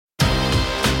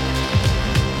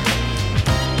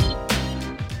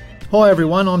Hi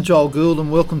everyone, I'm Joel Gould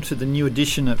and welcome to the new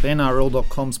edition of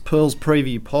NRL.com's Pearls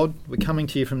Preview Pod. We're coming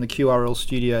to you from the QRL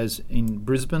studios in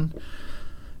Brisbane,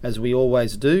 as we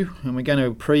always do, and we're going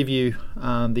to preview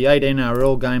the 8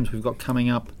 NRL games we've got coming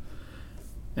up,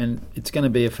 and it's going to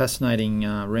be a fascinating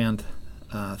round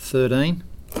 13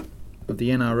 of the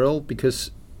NRL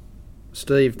because,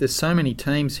 Steve, there's so many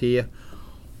teams here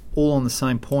all on the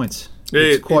same points.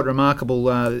 It's quite remarkable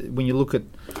when you look at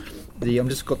I've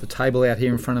just got the table out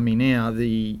here in front of me now.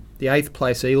 The 8th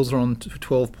place Eels are on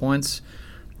 12 points,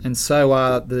 and so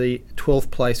are the 12th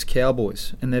place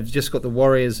Cowboys. And they've just got the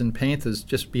Warriors and Panthers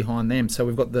just behind them. So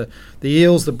we've got the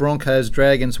Eels, the Broncos,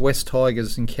 Dragons, West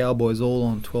Tigers and Cowboys all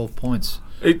on 12 points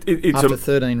after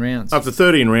 13 rounds. After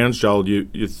 13 rounds, Joel,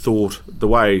 you thought the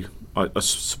way... I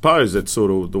suppose that's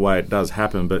sort of the way it does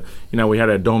happen, but we had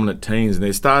our dominant teams, and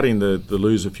they're starting to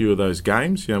lose a few of those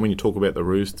games. When you talk about the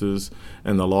Roosters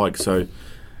and the like, and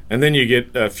then you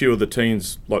get a few of the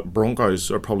teams like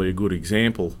Broncos are probably a good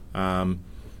example.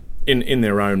 In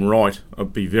their own right,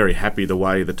 I'd be very happy the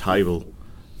way the table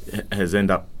has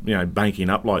ended up, banking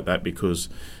up like that because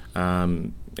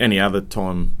any other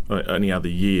time, any other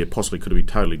year, possibly could have been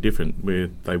totally different where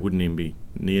they wouldn't even be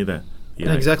near that.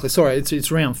 Exactly. Sorry,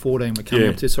 it's round 14 we're coming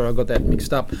up to. Sorry, I got that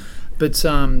mixed up. But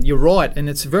you're right, and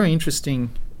it's very interesting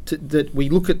that we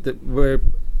look at where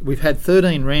we've had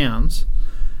 13 rounds,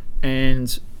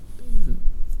 and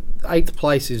 8th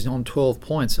place is on 12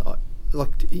 points.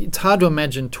 It's hard to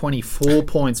imagine 24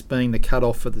 points being the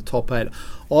cut-off for the top 8.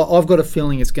 I've got a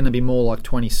feeling it's going to be more like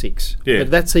 26. Yeah.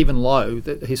 But that's even low.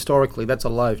 Historically, that's a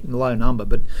low number.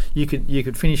 But you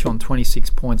could finish on 26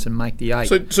 points and make the 8.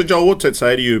 So Joel, what's that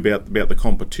say to you about the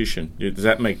competition? Does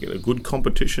that make it a good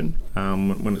competition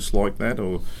when it's like that,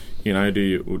 or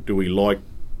do we like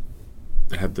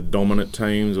to have the dominant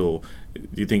teams, or do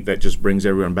you think that just brings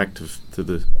everyone back to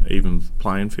the even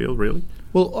playing field? Really?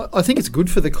 Well, I think it's good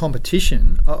for the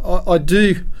competition. I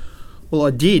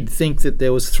did think that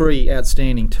there was 3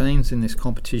 outstanding teams in this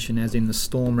competition, as in the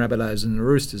Storm, Rabbitohs and the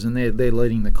Roosters, and they're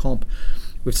leading the comp.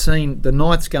 We've seen the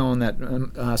Knights go on that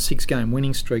 6-game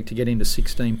winning streak to get into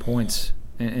 16 points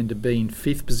and to be in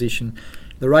 5th position.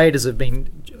 The Raiders have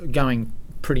been going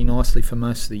pretty nicely for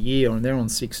most of the year, and they're on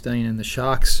 16, and the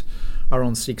Sharks are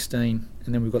on 16,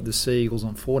 and then we've got the Sea Eagles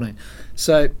on 14.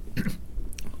 So...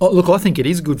 look, I think it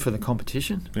is good for the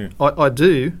competition. Yeah. I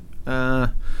do.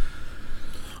 But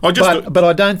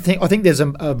I don't think... I think there's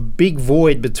a big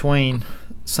void between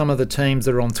some of the teams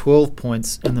that are on 12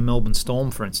 points and the Melbourne Storm,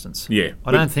 for instance. Yeah.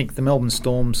 I don't think the Melbourne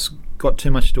Storm's got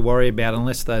too much to worry about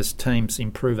unless those teams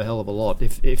improve a hell of a lot,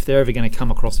 if they're ever going to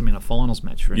come across them in a finals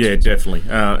match, for instance. Yeah, definitely.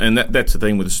 And that's the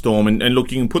thing with the Storm. And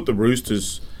look, you can put the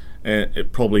Roosters...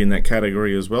 probably in that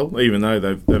category as well, even though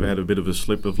they've had a bit of a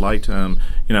slip of late.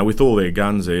 With all their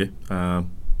guns there,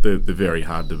 they're very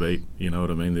hard to beat. You know what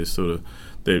I mean?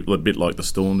 They're a bit like the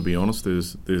Storm, to be honest.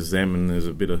 There's them, and there's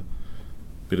a bit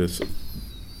of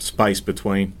space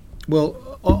between.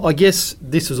 Well, I guess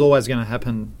this was always going to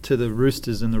happen to the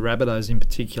Roosters and the Rabbitohs in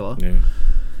particular. Yeah.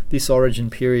 This Origin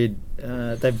period,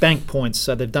 they've banked points,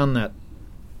 so they've done that,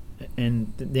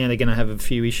 and now they're going to have a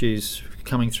few issues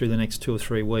coming through the next 2 or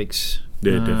 3 weeks.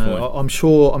 Yeah, definitely. I'm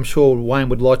sure Wayne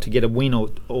would like to get a win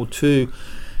or two,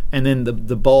 and then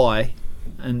the bye,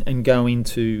 and go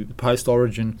into the post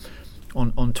Origin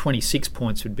on 26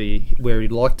 points would be where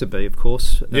he'd like to be, of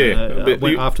course.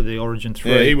 After the Origin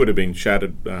 3. Yeah, he would have been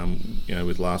shattered,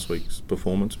 with last week's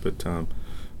performance, but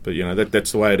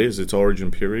that's the way it is. It's Origin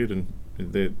period, and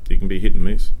you can be hit and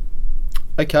miss.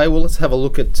 Okay, well, let's have a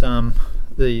look at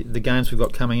the games we've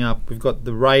got coming up. We've got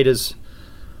the Raiders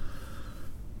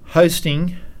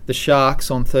hosting the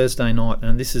Sharks on Thursday night,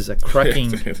 and this is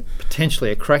potentially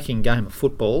a cracking game of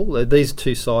football. These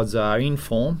two sides are in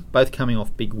form, both coming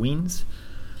off big wins.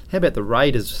 How about the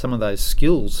Raiders? Some of those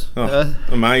skills,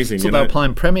 amazing. So they're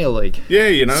playing Premier League.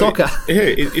 Yeah, soccer.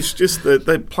 It's just that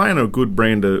they're playing a good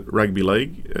brand of rugby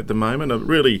league at the moment.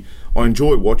 I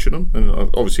enjoy watching them, and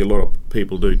obviously a lot of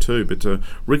people do too. But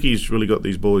Ricky's really got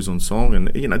these boys on song, and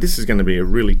this is going to be a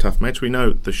really tough match. We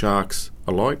know the Sharks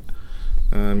are like.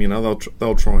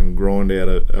 They'll try and grind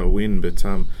out a win, but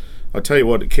I tell you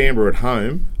what, Canberra at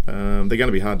home, they're going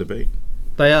to be hard to beat.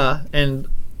 They are, and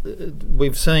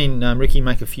we've seen Ricky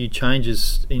make a few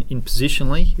changes in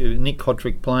positionally. Nick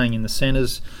Cotric playing in the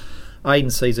centres.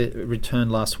 Aiden Caesar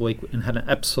returned last week and had an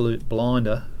absolute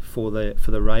blinder for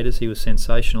the Raiders. He was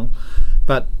sensational,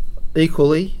 but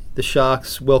equally the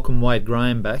Sharks welcome Wade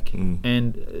Graham back,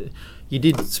 and you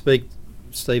did speak,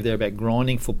 Steve, there about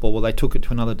grinding football. Well, they took it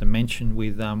to another dimension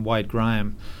with Wade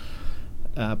Graham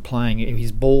playing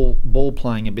his ball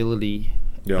playing ability.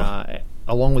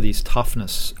 along with his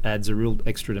toughness, adds a real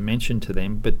extra dimension to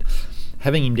them. But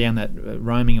having him down that,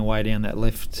 roaming away down that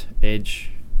left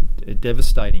edge,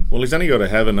 devastating. Well, he's only got to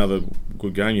have another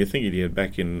good game. You think he'd get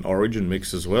back in Origin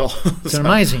mix as well. It's an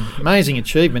amazing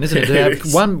achievement, isn't it? To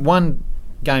have one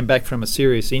game back from a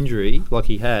serious injury like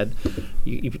he had,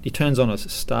 he turns on a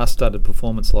star-studded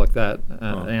performance like that,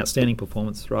 an outstanding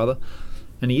performance rather,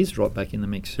 and he is right back in the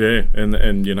mix. Yeah,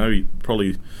 and he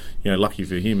probably, lucky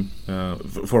for him,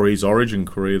 for his Origin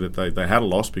career that they had a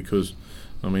loss because,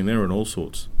 they're in all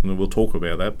sorts. And we'll talk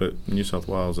about that, but New South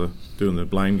Wales are doing the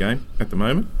blame game at the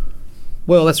moment.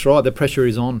 Well, that's right. The pressure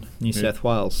is on New South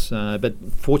Wales. But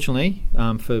fortunately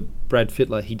for Brad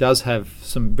Fittler, he does have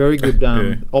some very good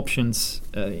options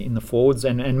in the forwards.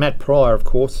 And Matt Pryor, of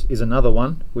course, is another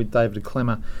one with David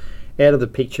Clemmer out of the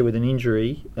picture with an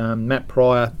injury. Matt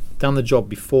Pryor done the job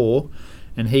before,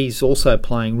 and he's also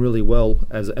playing really well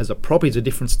as a prop. He's a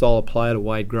different style of player to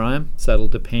Wade Graham, so it'll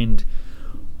depend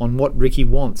on what Ricky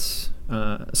wants.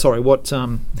 What Brad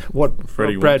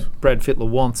Fittler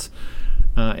wants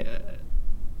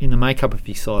in the makeup of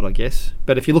his side, I guess.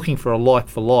 But if you're looking for a like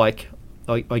for like,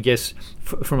 I guess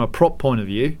from a prop point of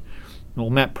view,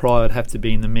 well, Matt Pryor would have to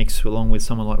be in the mix along with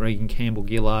someone like Regan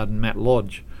Campbell-Gillard and Matt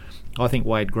Lodge. I think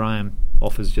Wade Graham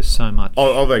offers just so much.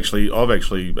 I've actually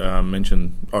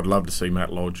mentioned I'd love to see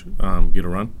Matt Lodge get a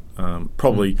run.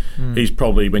 He's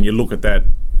probably, when you look at that,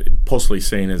 possibly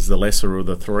seen as the lesser of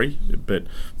the three. But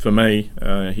for me,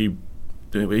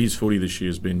 his footy this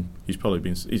year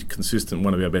he's consistent,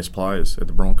 one of our best players at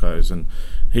the Broncos, and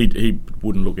he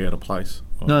wouldn't look out of place.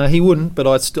 No, he wouldn't, but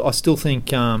I still think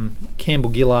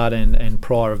Campbell-Gillard and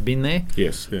Pryor have been there.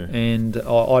 Yes, yeah. And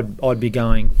I'd be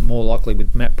going more likely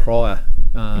with Matt Pryor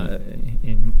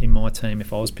in my team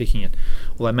if I was picking it.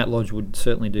 Although Matt Lodge would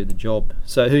certainly do the job.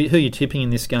 So who are you tipping in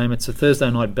this game? It's a Thursday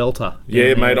night belter.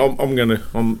 Yeah, mate. I'm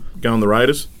going the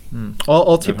Raiders.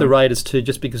 I'll tip the Raiders too,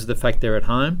 just because of the fact they're at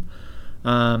home.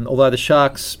 Although the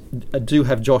Sharks do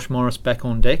have Josh Morris back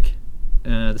on deck.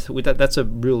 That's a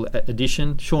real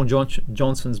addition. Sean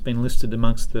Johnson's been listed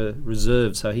amongst the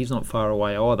reserves, so he's not far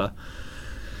away either.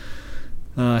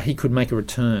 He could make a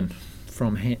return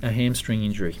from a hamstring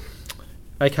injury.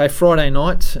 Okay, Friday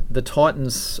night, the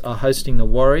Titans are hosting the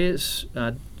Warriors.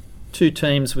 Two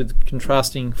teams with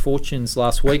contrasting fortunes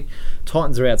last week.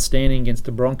 Titans are outstanding against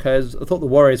the Broncos. I thought the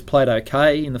Warriors played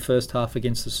okay in the first half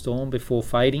against the Storm before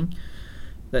fading.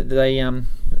 They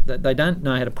don't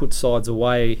know how to put sides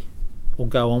away or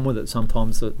go on with it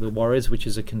sometimes, the Warriors, which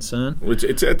is a concern.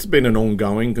 It's been an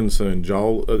ongoing concern,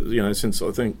 Joel. Since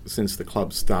the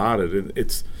club started,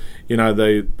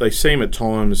 they seem at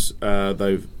times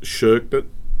they've shirked it,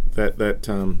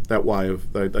 that way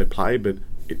of they play, but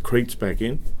it creeps back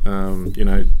in,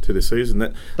 to the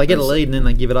season. They get a lead and then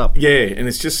they give it up. Yeah, and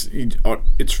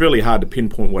it's really hard to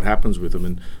pinpoint what happens with them.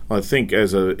 And I think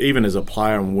even as a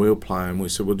player, and we're playing, we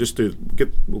said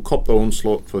we'll cop the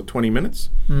onslaught for 20 minutes,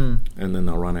 and then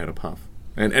they'll run out of puff.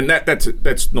 And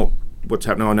that's not what's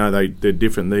happening. I know they're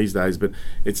different these days, but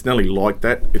it's nearly like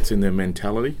that. It's in their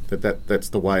mentality that's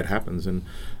the way it happens. And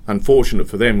unfortunate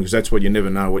for them, because that's what you never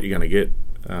know what you're going to get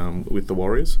with the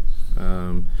Warriors.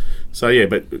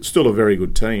 But it's still a very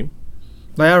good team.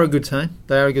 They are a good team,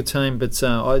 but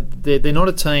they're not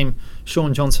a team.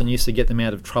 Sean Johnson used to get them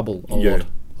out of trouble a lot.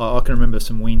 I can remember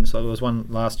some wins. There was one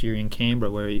last year in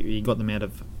Canberra where he got them out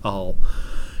of a hole.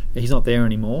 He's not there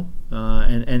anymore,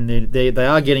 and they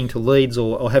are getting to leads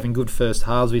or having good first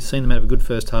halves. We've seen them have a good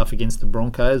first half against the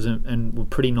Broncos and were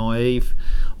pretty naive,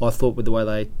 I thought, with the way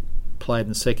they played in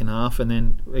the second half. And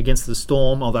then against the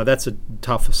Storm, although that's a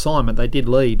tough assignment, they did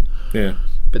lead. Yeah.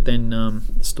 But then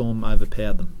the Storm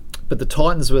overpowered them. But the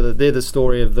Titans, they're the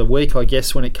story of the week, I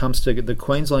guess, when it comes to the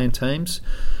Queensland teams.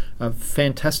 A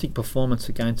fantastic performance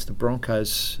against the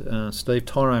Broncos. Steve,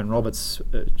 Tyrone Roberts,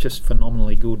 just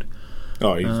phenomenally good.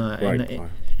 Oh, he's a great player.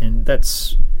 And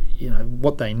that's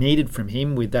what they needed from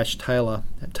him, with Ash Taylor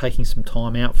taking some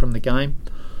time out from the game.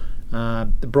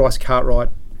 The Bryce Cartwright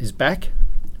is back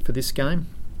for this game.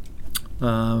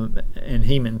 And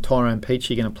him and Tyrone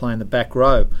Peachey are going to play in the back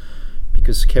row,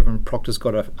 because Kevin Proctor's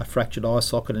got a fractured eye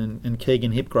socket, and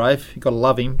Keegan Hipgrave, you've got to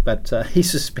love him, but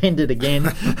he's suspended again.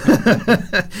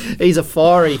 He's a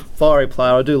fiery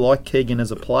player. I do like Keegan as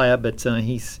a player, but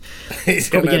he's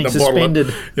probably getting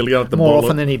suspended more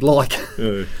often than he'd like.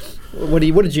 Yeah. What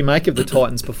did you make of the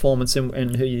Titans' performance,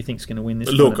 and who do you think's going to win this?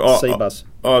 Look, they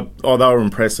were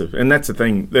impressive, and that's the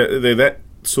thing. They're that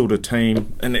sort of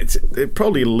team, and they're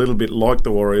probably a little bit like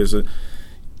the Warriors.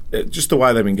 just the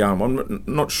way they've been going. I'm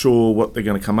not sure what they're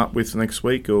going to come up with next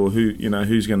week, or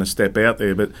who's going to step out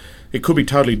there. But it could be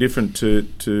totally different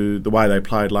to the way they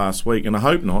played last week, and I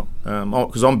hope not,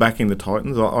 because I'm backing the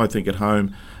Titans. I think at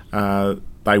home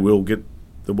they will get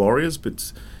the Warriors,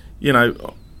 but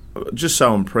just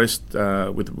so impressed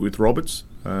with Roberts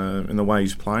and the way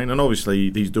he's playing, and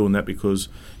obviously he's doing that because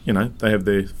they have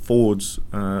their forwards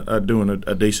are doing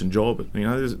a decent job.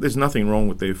 There's nothing wrong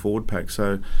with their forward pack,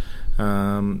 so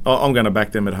I'm going to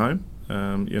back them at home.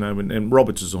 And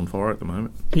Roberts is on fire at the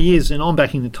moment. He is, and I'm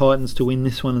backing the Titans to win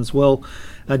this one as well.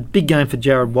 A big game for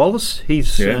Jared Wallace.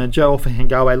 Joe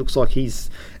Ofahengawe looks like he's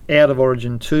out of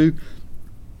Origin 2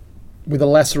 with a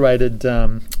lacerated,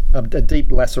 a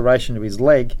deep laceration to his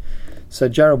leg. So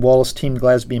Jared Wallace, Tim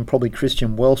Glasby and probably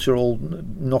Christian Welsh are all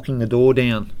knocking the door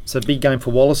down. So big game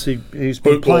for Wallace, who's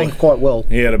been playing quite well.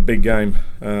 He had a big game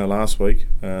last week,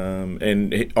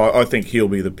 and I think he'll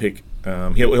be the pick.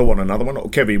 He'll want another one.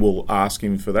 Kevy will ask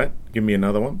him for that. Give me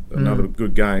another one, another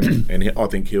good game, and I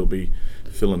think he'll be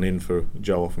filling in for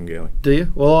Joe Ofahengawe. Do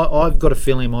you? Well, I've got a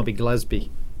feeling it might be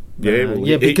Glasby.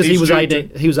 Because he was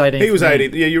 18th. He was 18th. He was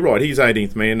 18th. Yeah, you're right. He's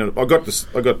 18th man. And I got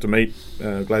to meet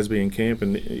Glasby in camp,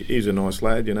 and he's a nice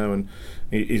lad, and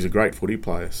he's a great footy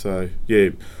player. So yeah,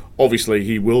 obviously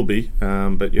he will be.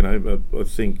 But I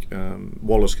think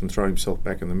Wallace can throw himself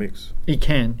back in the mix. He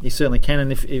can. He certainly can.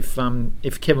 And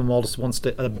if Kevin Wallace wants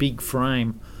a big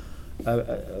frame,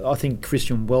 I think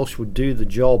Christian Welsh would do the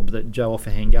job that Joe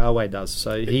Ofahengawe does.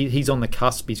 So he's on the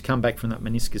cusp. He's come back from that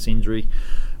meniscus injury.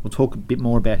 We'll talk a bit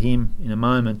more about him in a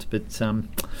moment, but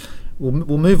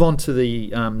we'll move on to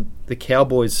the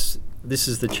Cowboys. This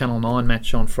is the Channel 9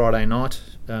 match on Friday night,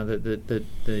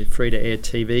 the free-to-air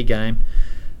TV game.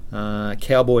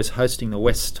 Cowboys hosting the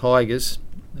West Tigers.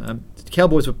 The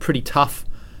Cowboys were pretty tough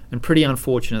and pretty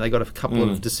unfortunate. They got a couple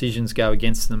of decisions go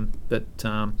against them that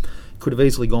could have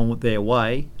easily gone their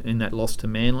way in that loss to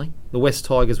Manly. The West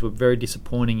Tigers were very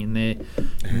disappointing in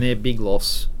their big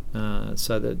loss.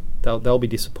 So that they'll be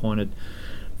disappointed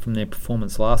from their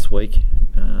performance last week.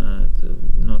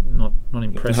 Not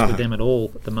impressed with them at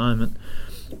all at the moment.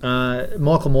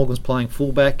 Michael Morgan's playing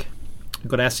fullback. We've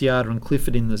got Asiata and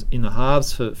Clifford in the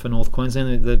halves for North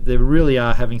Queensland. They really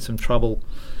are having some trouble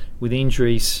with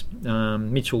injuries.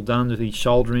 Mitchell Dunn with his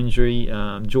shoulder injury.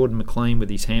 Jordan McLean with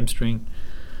his hamstring.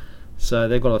 So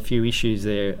they've got a few issues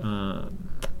there.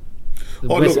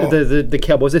 The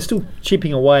Cowboys, they're still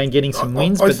chipping away and getting some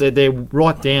wins, but they're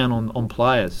right down on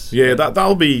players. Yeah,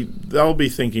 they'll be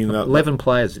thinking that 11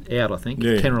 players out, I think.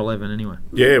 Yeah. 10 or 11 anyway.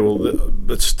 Yeah, well,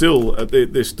 but still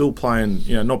they're still playing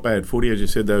not bad footy, as you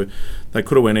said. They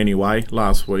could have went anyway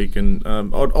last week, and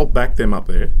I'll back them up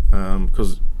there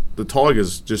because the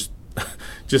Tigers just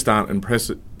aren't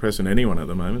impressing anyone at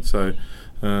the moment. So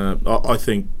I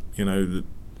think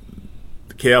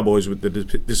the Cowboys, with the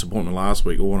disappointment last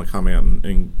week, will want to come out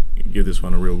and give this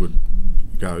one a real good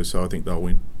go. So I think they'll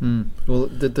win. Well,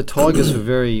 the Tigers were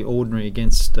very ordinary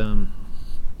against the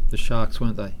Sharks,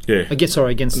 weren't they? Yeah. Against the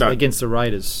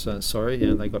Raiders.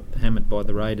 They got hammered by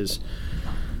the Raiders.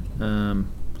 They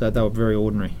were very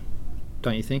ordinary,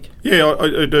 don't you think? Yeah,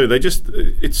 I do. They just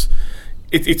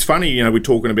It's funny, we're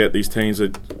talking about these teams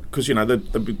because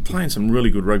they've been playing some really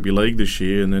good rugby league this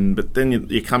year, but then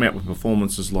you come out with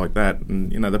performances like that,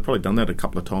 and they've probably done that a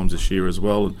couple of times this year as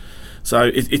well. So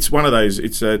it's one of those.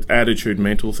 It's an attitude,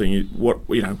 mental thing. What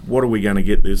are we going to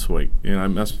get this week?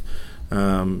 And I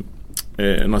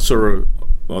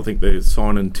think they're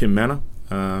signing Tim Manor.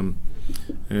 And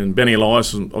Benny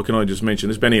Elias, can I just mention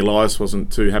this? Benny Elias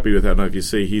wasn't too happy with that. I don't know if you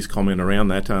see his comment around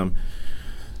that.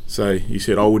 So he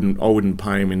said, I wouldn't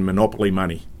pay him in monopoly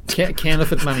money.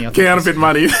 Counterfeit money, I think. Counterfeit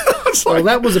money. Well,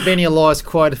 that was a Benny Elias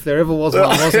quote if there ever was one,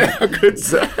 wasn't it? How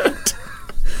good's that?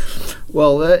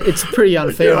 Well, it's pretty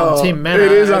unfair on Tim Manor.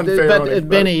 It is unfair but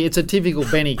Benny, it's a typical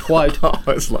Benny quote.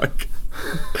 It's like...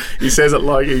 He says it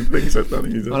like he thinks it's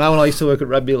nothing. I know when I used to work at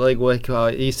Rugby League Week,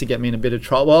 he used to get me in a bit of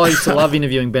trouble. Well, I used to love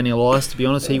interviewing Benny Elias, to be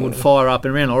honest. He would fire up,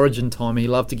 and around Origin time, he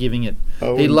loved giving it.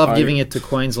 He loved giving it to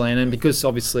Queensland, and because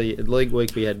obviously at League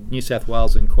Week we had New South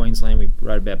Wales and Queensland, we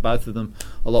wrote about both of them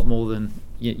a lot more than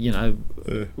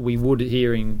we would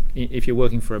here if you're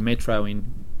working for a metro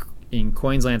in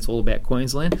Queensland. It's all about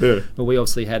Queensland. Yeah. But we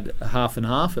obviously had half and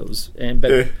half. It was, he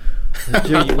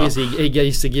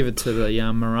used to give it to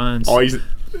the Maroons.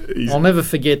 I'll never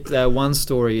forget one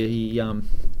story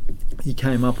he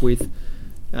came up with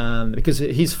because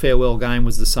his farewell game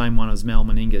was the same one as Mal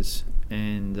Meninga's,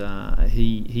 and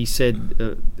he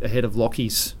said ahead of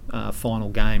Lockie's final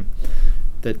game,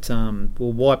 that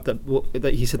will wipe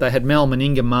that he said they had Mal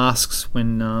Meninga masks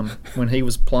when he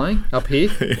was playing up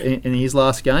here in his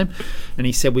last game, and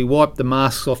he said we wiped the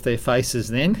masks off their faces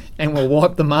then, and we'll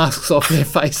wipe the masks off their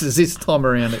faces this time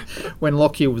around. When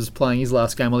Lockyer was playing his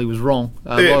last game, well, he was wrong.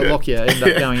 Lockyer ended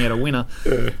up going out a winner.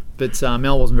 But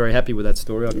Mel wasn't very happy with that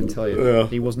story, I can tell you. Yeah.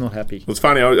 He was not happy. Well, it's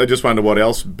funny, I just wonder what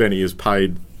else Benny has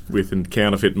paid with in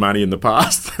counterfeit money in the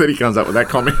past that he comes up with that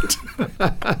comment.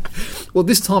 Well,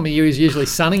 this time of year he's usually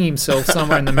sunning himself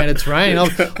somewhere in the Mediterranean.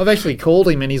 I've actually called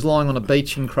him and he's lying on a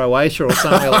beach in Croatia or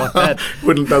somewhere like that.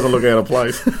 Doesn't look out of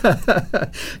place.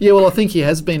 Yeah, well, I think he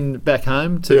has been back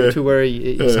home to where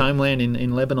his homeland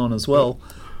in Lebanon as well.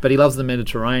 But he loves the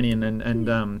Mediterranean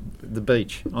and the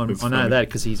beach. I know that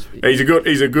because he's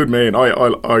a good man.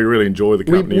 I really enjoy the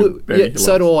company.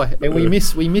 So do I. And we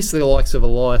miss the likes of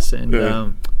Elias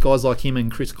and guys like him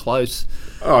and Chris Close.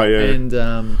 Oh yeah. And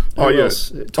who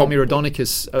else? Tommy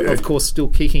Rodonicus, of course, still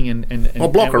kicking and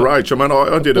Blocker Roach. I mean,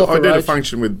 I did a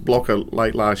function with Blocker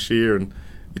late last year, and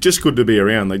it's just good to be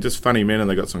around. They're just funny men, and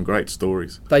they got some great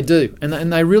stories. They do,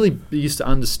 and they really used to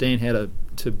understand how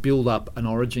to build up an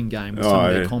Origin game with some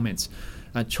of their comments.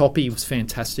 Choppy was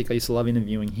fantastic. I used to love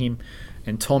interviewing him.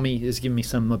 And Tommy has given me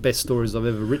some of the best stories I've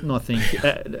ever written, I think.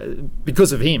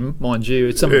 Because of him, mind you.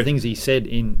 It's some of the things he said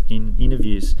in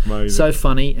interviews. Amazing. So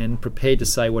funny and prepared to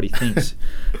say what he thinks,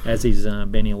 as is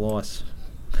Benny Elias.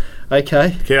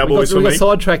 Okay. Cowboys we got me.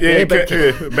 Sidetracked there. But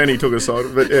Benny took a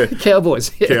side. But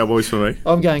Cowboys. Yeah. Cowboys for me.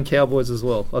 I'm going Cowboys as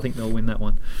well. I think they'll win that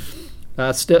one.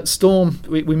 Storm,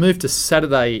 we moved to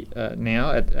Saturday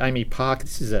now at Amy Park.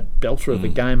 This is a belter of a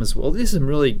game as well. There's some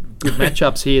really good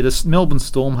matchups here. The Melbourne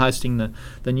Storm hosting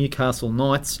the Newcastle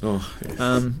Knights. Oh, yes.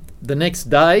 The next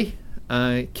day,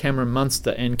 Cameron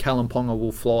Munster and Callum Ponga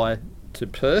will fly to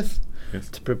Perth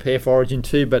to prepare for Origin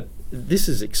 2. But this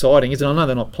is exciting, isn't it? I know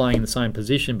they're not playing in the same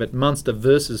position, but Munster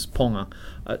versus Ponga,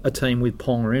 a team with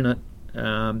Ponga in it.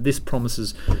 This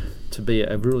promises to be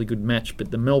a really good match. But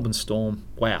the Melbourne Storm,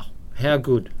 wow. How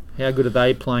good are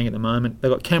they playing at the moment?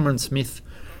 They've got Cameron Smith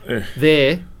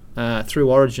there through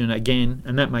Origin again,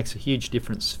 and that makes a huge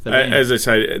difference for them. As I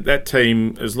say, that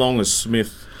team, as long as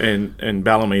Smith and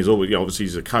Bellamy's obviously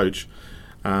he's a coach,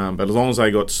 but as long as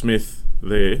they got Smith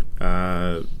there,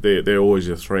 they're always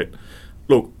a threat.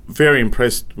 Look, very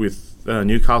impressed with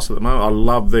Newcastle at the moment. I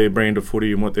love their brand of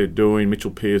footy and what they're doing. Mitchell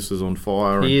Pearce is on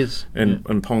fire. He is. And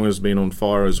Ponga's been on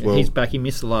fire as well. He's back. He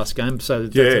missed the last game, so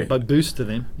that's a boost to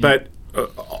them. Yeah. But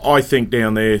I think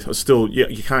down there, still,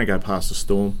 you can't go past the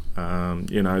Storm.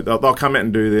 They'll come out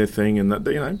and do their thing, and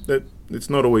that it's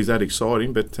not always that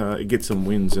exciting, but it gets some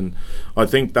wins. And I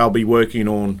think they'll be working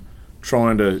on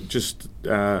trying to just,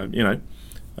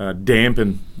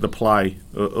 dampen the play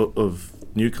of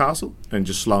Newcastle and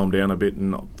just slow them down a bit,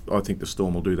 and I think the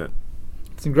Storm will do that.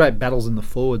 Some great battles in the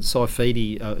forwards.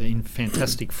 Saifidi in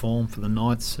fantastic form for the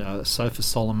Knights. Sofa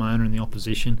Solomona in the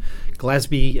opposition.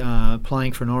 Glasby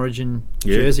playing for an Origin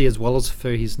jersey as well as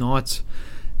for his Knights.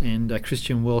 And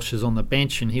Christian Welsh is on the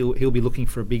bench, and he'll be looking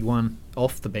for a big one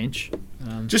off the bench.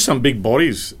 Just some big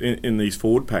bodies in these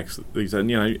forward packs.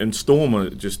 And Storm are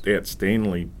just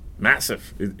outstandingly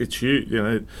massive. It's huge,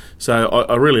 So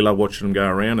I really love watching them go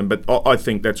around. But I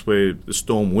think that's where the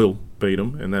Storm will beat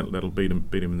them, and that'll beat them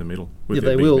in the middle.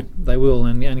 They will. They will.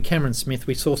 And Cameron Smith,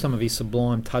 we saw some of his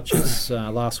sublime touches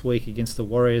last week against the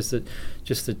Warriors. That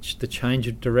just the change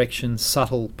of direction,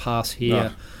 subtle pass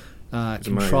here.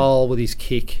 Control with his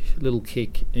little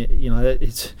kick.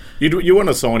 It's. You want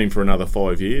to sign him for another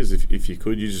 5 years if you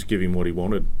could. You just give him what he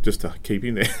wanted just to keep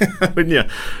him there. Wouldn't you?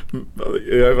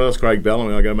 If I was Craig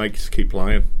Bellamy, I go, mate, just keep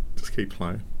playing. Just keep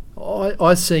playing.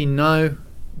 I see no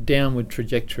downward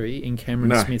trajectory in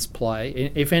Cameron Smith's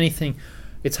play. If anything,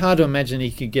 it's hard to imagine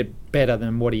he could get better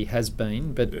than what he has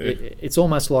been. But it's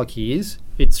almost like he is.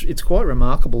 It's quite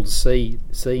remarkable to see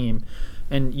him.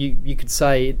 And you could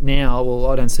say now, well,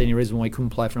 I don't see any reason why he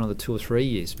couldn't play for another 2 or 3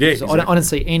 years. Yeah, exactly. I don't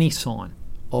see any sign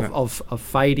of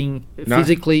fading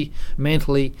physically,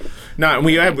 mentally. No, and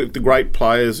we have with the great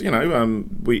players,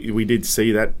 we did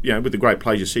see that, with the great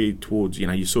players you see towards,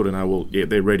 you sort of know, well,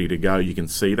 they're ready to go. You can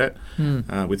see that.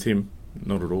 With him,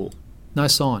 not at all. No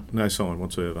sign. No sign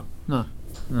whatsoever. No.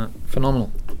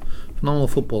 Phenomenal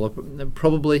footballer,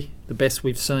 probably the best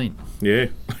we've seen. Yeah,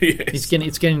 yes.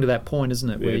 It's getting to that point, isn't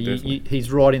it? Where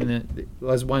he's right in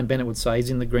as Wayne Bennett would say,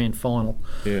 he's in the grand final.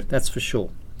 Yeah, that's for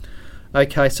sure.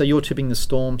 Okay, so you're tipping the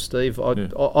Storm, Steve.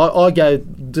 I go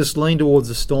just lean towards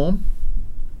the Storm,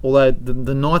 although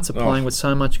the Knights are playing with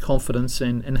so much confidence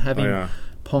and having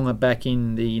Ponga back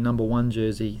in the number 1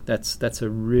 jersey. That's a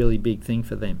really big thing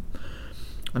for them.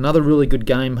 Another really good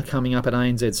game coming up at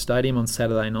ANZ Stadium on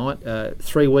Saturday night.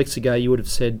 3 weeks ago, you would have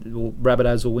said, well,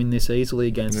 Rabbitohs will win this easily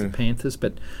against the Panthers,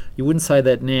 but you wouldn't say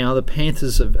that now. The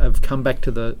Panthers have come back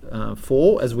to the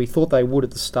fore, as we thought they would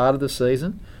at the start of the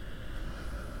season.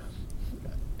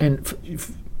 And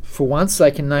for once, they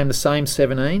can name the same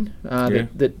 17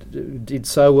 that did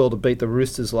so well to beat the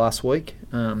Roosters last week.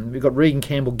 We've got Regan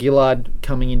Campbell-Gillard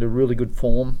coming into really good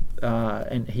form,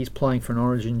 and he's playing for an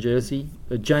Origin jersey.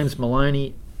 James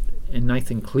Maloney and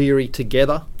Nathan Cleary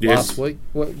together last week.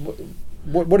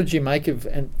 What did you make of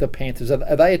the Panthers?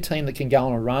 Are they a team that can go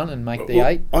on a run and make the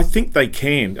 8? I think they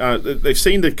can. They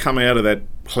seem to come out of that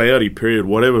cloudy period,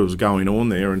 whatever was going on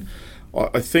there, and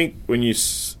I think when you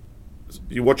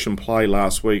watch them play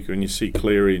last week, and you see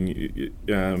Cleary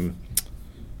and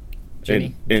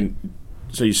Jimmy. and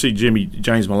so you see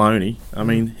James Maloney. I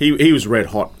mean, he was red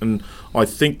hot, and I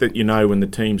think that when the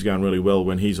team's going really well,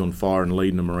 when he's on fire and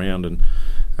leading them around, and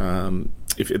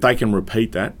if they can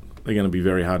repeat that, they're going to be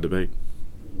very hard to beat.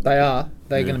 They are.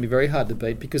 They're going to be very hard to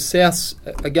beat because Souths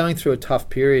are going through a tough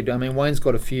period. I mean, Wayne's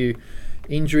got a few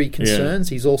injury concerns.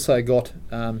 He's also got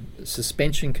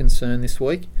suspension concern this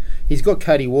week. He's got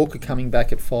Cody Walker coming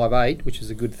back at 5'8", which is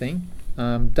a good thing.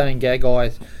 Dane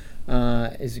Gagai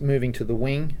is moving to the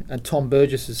wing, and Tom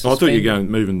Burgess is suspended. I thought you were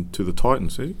moving to the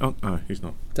Titans. Oh, no, he's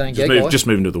not. Dane Gagai? Just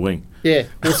moving to the wing. Yeah.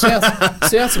 Well,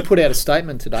 Souths have put out a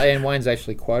statement today, and Wayne's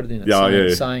actually quoted in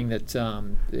it saying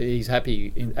that he's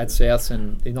happy at Souths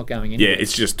and he's not going anywhere. Yeah,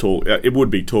 it's just talk. It would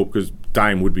be talk because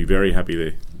Dane would be very happy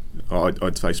there.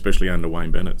 I'd say, especially under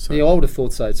Wayne Bennett. So. Yeah, I would have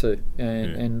thought so too.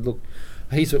 And look,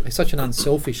 he's such an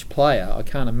unselfish player. I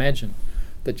can't imagine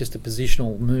that just a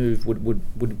positional move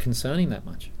would concern him that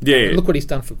much. Yeah. I mean, look what he's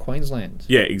done for Queensland.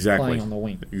 Yeah, exactly. Playing on the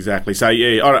wing. Exactly. So,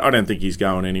 I don't think he's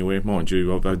going anywhere. Mind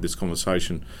you, I've had this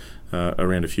conversation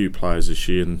around a few players this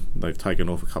year, and they've taken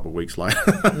off a couple of weeks later.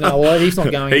 No, well, he's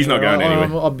not going He's anywhere. not going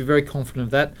anywhere. I'd be very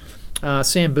confident of that.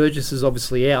 Sam Burgess is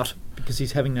obviously out because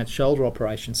he's having that shoulder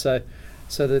operation. So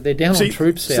they're down on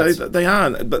troops. So they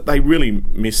are, but they really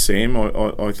miss Sam.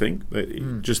 I think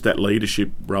just that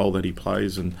leadership role that he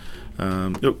plays. And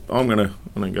look, I'm gonna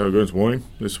go against Wayne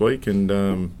this week and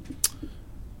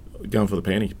going for the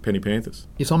Penny Panthers.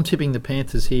 Yes, I'm tipping the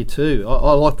Panthers here too.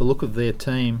 I like the look of their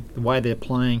team, the way they're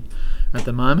playing at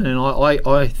the moment, and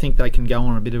I think they can go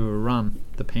on a bit of a run,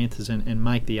 the Panthers, and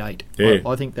make the 8. Yeah.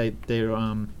 I think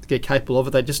they're capable of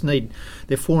it. They just need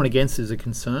their for and against is a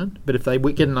concern, but if they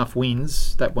get enough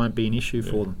wins, that won't be an issue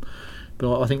for them.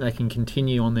 But I think they can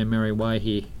continue on their merry way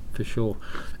here for sure.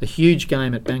 A huge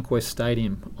game at Bankwest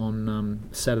Stadium on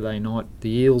Saturday night. The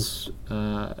Eels,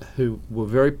 who were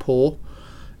very poor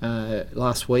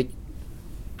last week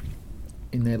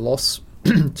in their loss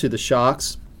to the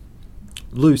Sharks.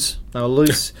 Loose. They were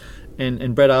loose.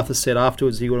 And Brad Arthur said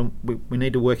afterwards, we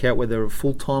need to work out whether they're a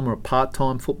full-time or a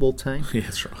part-time football team. Yeah,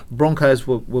 that's right. Broncos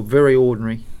were very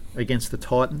ordinary against the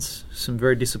Titans. Some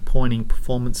very disappointing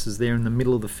performances there in the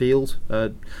middle of the field.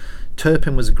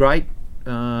 Turpin was great,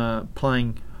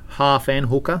 playing half and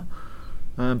hooker,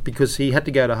 because he had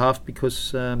to go to half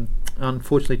because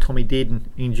unfortunately Tommy Dearden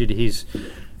injured his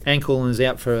ankle and is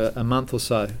out for a month or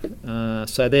so.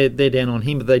 So they're down on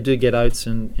him, but they do get Oates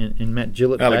and Matt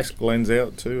Gillett Alex back. Glenn's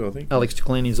out too, I think. Alex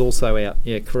Glenn is also out.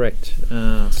 Yeah, correct.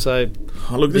 So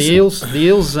the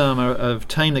Eels are a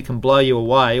team that can blow you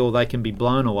away, or they can be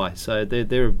blown away. So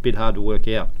they're a bit hard to work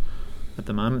out at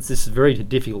the moment. This is a very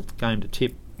difficult game to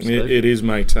tip. It is,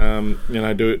 mate. Do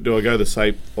I go the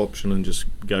safe option and just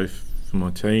go for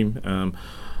my team?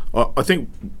 I think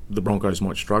the Broncos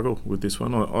might struggle with this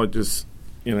one. I just,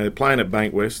 they're playing at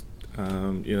Bankwest.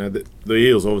 The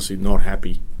Eels obviously not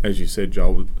happy, as you said,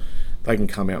 Joel. They can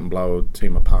come out and blow a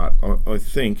team apart. I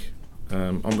think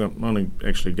I'm going to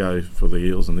actually go for the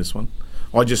Eels in this one.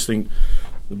 I just think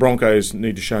the Broncos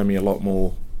need to show me a lot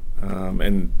more,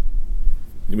 and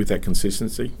with that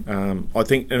consistency. I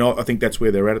think that's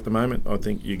where they're at the moment. I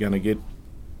think you're going to get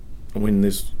a win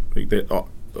this week.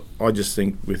 I just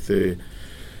think with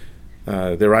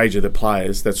their age of the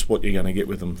players, that's what you're going to get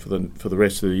with them for the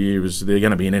rest of the year. Is they're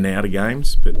going to be in and out of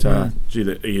games, but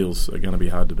the Eels are going to be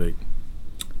hard to beat.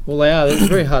 Well, they are. They're a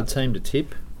very hard team to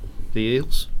tip, the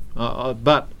Eels,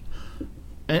 but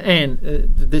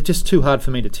they're just too hard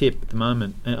for me to tip at the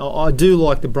moment. And I do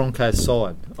like the Broncos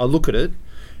side. I look at it.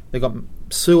 They've got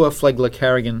Sewer, Flegler,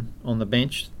 Carrigan on the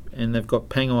bench, and they've got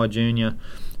Pangai Jr.,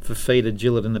 Fafita,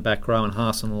 Gillett in the back row, and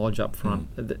Haas and Lodge up front.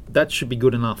 That should be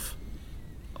good enough.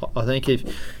 I think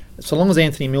so long as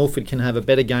Anthony Milford can have a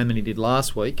better game than he did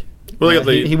last week. Well,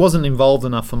 he wasn't involved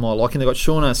enough for my liking. They've got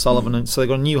Sean O'Sullivan, and so they've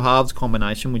got a new halves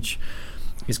combination, which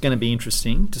is going to be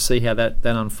interesting to see how that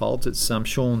unfolds. It's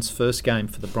Sean's first game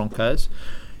for the Broncos.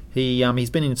 He's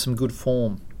been in some good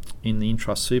form in the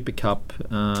Intrust Super Cup,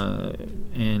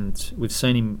 and we've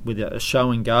seen him with a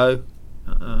show and go,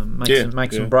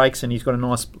 make some breaks, and he's got a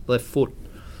nice left foot.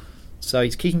 So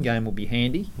his kicking game will be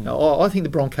handy. I think the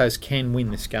Broncos can win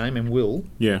this game and will.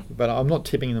 Yeah. But I'm not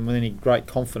tipping them with any great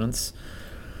confidence.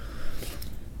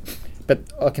 But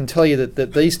I can tell you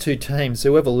that these two teams,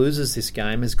 whoever loses this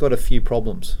game, has got a few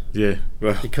problems. Yeah.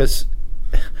 Well. Because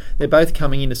they're both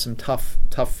coming into some tough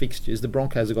fixtures. The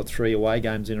Broncos have got 3 away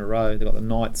games in a row. They've got the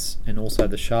Knights and also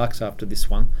the Sharks after this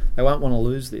one. They won't want to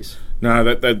lose this. No,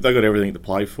 they've got everything to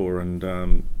play for.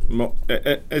 And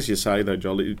as you say, though,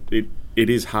 Joel, it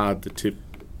is hard to tip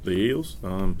the Eels.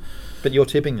 But you're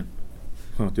tipping them.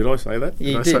 Oh, did I say that?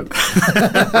 You did.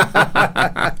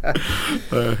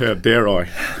 How dare I?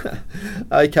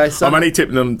 Okay, so I'm only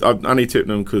tipping them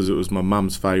because it was my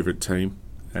mum's favourite team,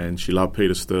 and she loved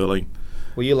Peter Sterling.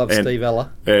 Well, you love Steve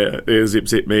Ella.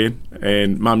 Zip man.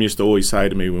 And Mum used to always say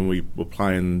to me when we were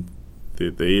playing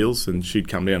the Eels, and she'd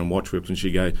come down and watch with us, and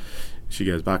she goes,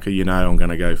 Bucker, you know I'm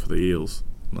going to go for the Eels.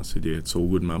 And I said, yeah, it's all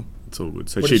good, Mum. It's all good.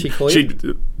 So what did she call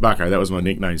you? Bucko, that was my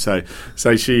nickname. So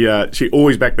she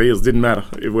always backed the Eels. Didn't matter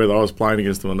whether I was playing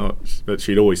against them or not. But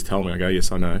she'd always tell me. I go,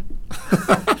 yes, I know.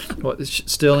 What,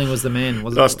 Sterling was the man,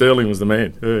 wasn't it? Oh, Sterling was the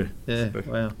man. Yeah.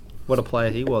 Wow. What a player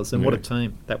he was, and what a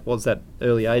team that was. That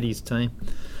early '80s team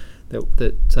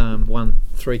that won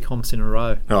 3 comps in a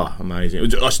row. Oh, amazing!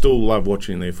 I still love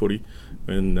watching their footy,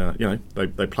 and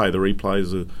they play the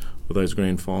replays of those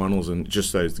grand finals, and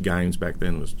just those games back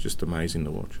then was just amazing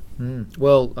to watch.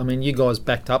 Well, I mean, you guys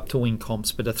backed up to win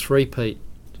comps, but a three-peat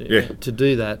to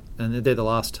do that, and they're the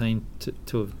last team to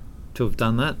have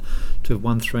done that, to have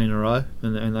won 3 in a row,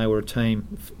 and they were a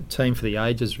team for the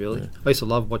ages, really. I used to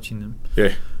love watching them.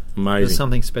 Yeah, amazing. There's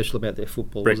something special about their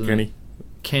football. Brett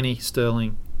Kenny,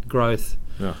 Sterling, Growth,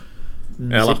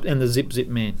 and the Zip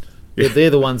man. They're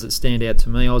the ones that stand out to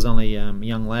me. I was only a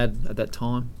young lad at that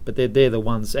time, but they're the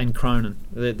ones, and Cronin,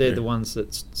 they're the ones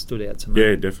that stood out to me.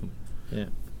 Yeah, definitely. Yeah,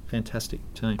 fantastic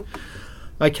team.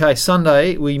 Okay,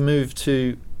 Sunday we move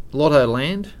to Lotto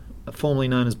Land, formerly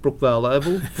known as Brookvale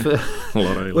Oval,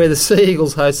 where the Sea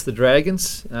Eagles host the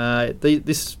Dragons.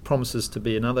 This promises to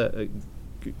be another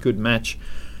good match,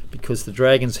 because the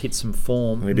Dragons hit some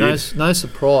form. No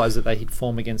surprise that they hit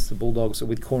form against the Bulldogs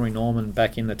with Corey Norman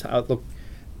back in the... Look,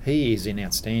 he is in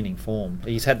outstanding form.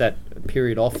 He's had that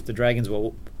period off. The Dragons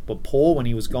were poor when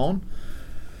he was gone.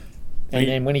 And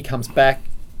then when he comes back,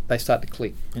 they start to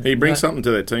click. He brings something to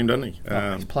that team, doesn't he?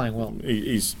 He's playing well.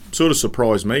 He's sort of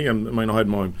surprised me. I mean, I had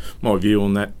my view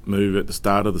on that move at the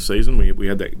start of the season. We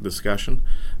had that discussion.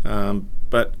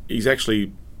 But he's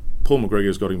actually... Paul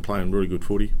McGregor's got him playing really good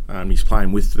footy. He's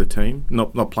playing with the team,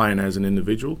 not playing as an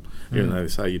individual, even though they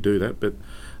say you do that. But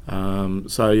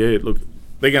look,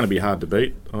 they're going to be hard to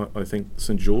beat, I think,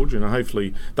 St George, and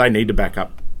hopefully they need to back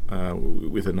up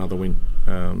with another win.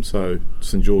 So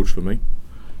St George for me.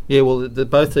 Yeah, well,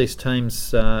 both these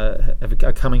teams are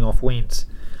coming off wins.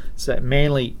 So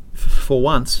Manly, for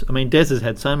once, I mean, Des has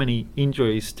had so many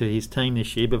injuries to his team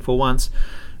this year, but for once...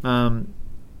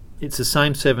 it's the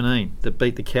same 17 that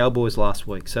beat the Cowboys last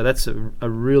week, so that's a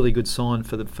really good sign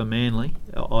for Manly,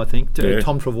 I think.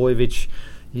 Tom Travojevic,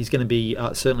 he's going to be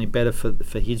certainly better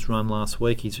for his run last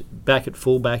week. He's back at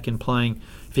fullback and playing.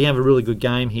 If he have a really good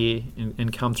game here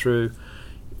and come through,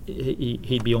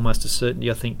 he'd be almost a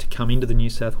certainty, I think, to come into the New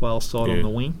South Wales side on the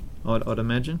wing, I'd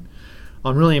imagine.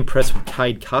 I'm really impressed with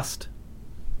Cade Cust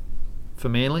for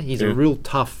Manly. He's a real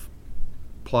tough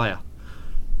player.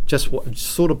 Just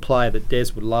sort of player that Des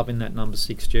would love in that number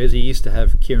 6 jersey. He used to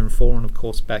have Kieran Foran, of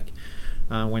course, back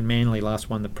when Manly last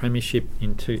won the premiership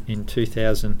in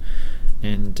 2011,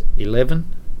 and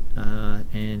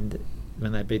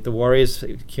when they beat the Warriors.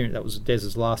 That was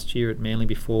Des's last year at Manly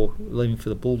before leaving for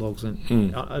the Bulldogs.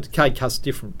 And Cade Cust's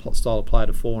different style of player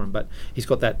to Foran, but he's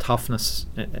got that toughness,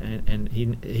 and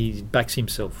he backs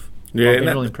himself. Yeah, I've been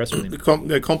really impressed with him.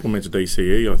 They complement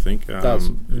DCE, I think. Does.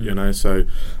 So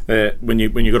when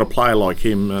you got a player like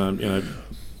him,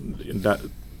 that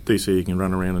DCE can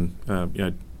run around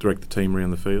and direct the team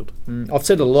around the field. I've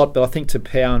said a lot, but I think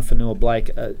Tapau and Fanua Blake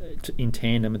in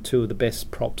tandem are 2 of the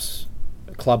best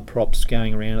club props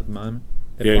going around at the moment.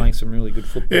 They're playing some really good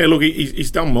football. Yeah, look,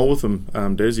 he's done well with them,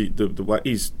 Des. The way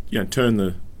he's turned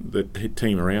the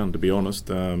team around, to be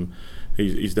honest.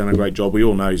 He's done a great job. We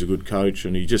all know he's a good coach,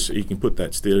 and he can put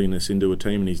that steeliness into a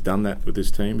team, and he's done that with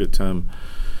this team. But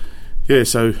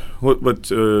so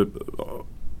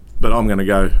but I'm going to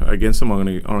go against them. I'm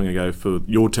going to go for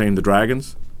your team, the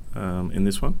Dragons, in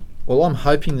this one. Well, I'm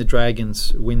hoping the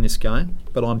Dragons win this game,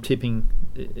 but I'm tipping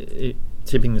the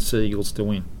Seagulls to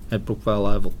win at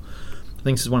Brookvale Oval. I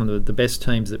think this is one of the best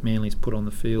teams that Manly's put on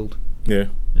the field. Yeah.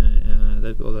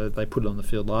 Although they put it on the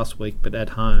field last week, but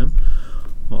at home,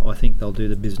 I think they'll do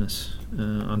the business,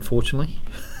 unfortunately.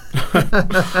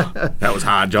 That was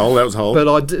hard, Joel. That was hard. But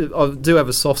I do have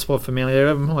a soft spot for Manly.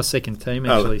 They're my second team,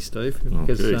 actually, Steve.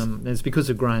 Because it's because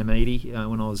of Graham Eady.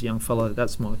 When I was a young fellow,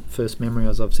 that's my first memory,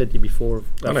 as I've said to you before.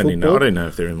 I don't know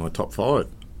if they're in my top 5.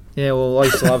 Yeah, well, I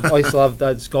used to love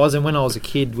those guys. And when I was a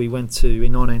kid, we went to,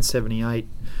 in 1978,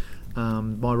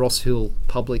 my Ross Hill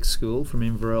public school from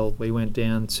Inverell. We went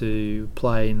down to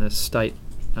play in the state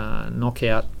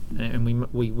knockout, and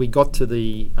we got to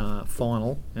the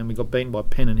final, and we got beaten by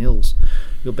Penn Hills.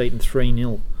 We got beaten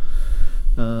 3-0,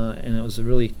 and it was a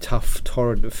really tough,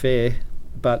 torrid affair.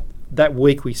 But that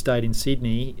week we stayed in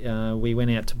Sydney. We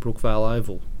went out to Brookvale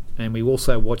Oval, and we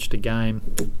also watched a game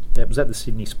that was at the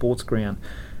Sydney Sports Ground.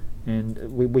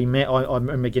 And we met. I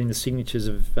remember getting the signatures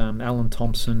of Alan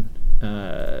Thompson,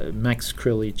 Max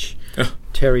Krilich,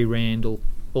 Terry Randall,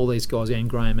 all these guys, and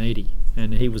Graham Eady.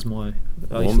 And he was I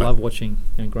used to love watching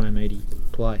Graham Eady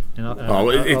play. And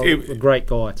a great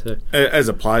guy too. As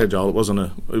a player, Joel, it was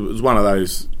one of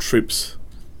those trips,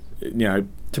 to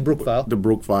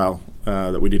Brookvale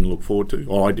that we didn't look forward to.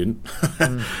 Well, I didn't.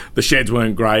 The sheds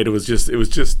weren't great. It was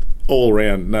just all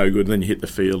around no good. And then you hit the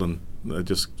field and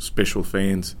just special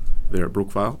fans there at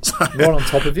Brookvale. Right on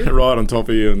top of you? Right on top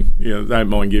of you, and don't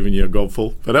mind giving you a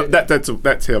gobful. But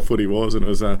that's how footy was, and it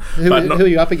was. Who are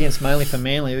you up against mainly for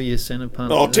Manly? Who are you centre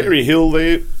punter? Oh, Terry Hill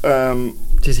there.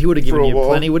 He would have given you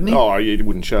plenty, wouldn't he? Oh, he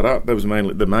wouldn't shut up. That was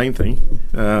mainly the main thing.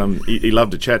 He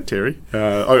loved to chat, Terry.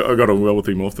 I got on well with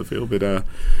him off the field, but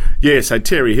so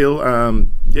Terry Hill.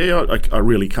 I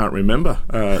really can't remember.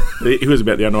 He was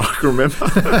about the only one I can remember.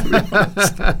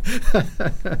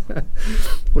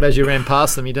 Well, as you ran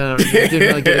past them, you didn't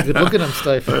really get a good look at them,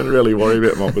 Steve. I don't really worry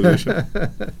about my position.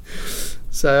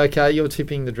 So, okay, you're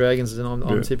tipping the Dragons and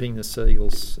I'm tipping the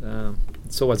Seagulls.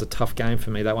 It's always a tough game for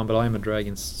me, that one, but I am a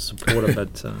Dragons supporter,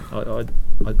 but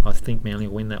I think Manly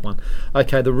will win that one.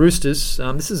 Okay, the Roosters.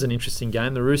 This is an interesting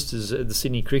game. The Roosters at the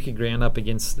Sydney Cricket Ground up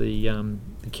against the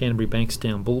Canterbury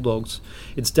Bankstown Bulldogs.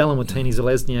 It's Dallin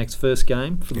Watene-Zelezniak's first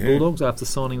game for the Bulldogs after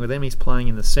signing with them. He's playing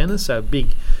in the centre, so a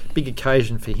big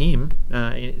occasion for him.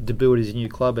 Debut at his new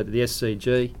club at the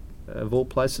SCG, of all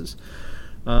places.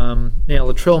 Now,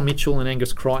 Latrell Mitchell and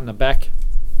Angus Crichton are back.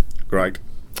 Great.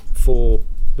 For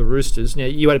the Roosters. Now,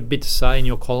 you had a bit to say in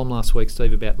your column last week,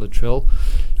 Steve, about Latrell.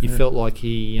 You felt like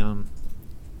he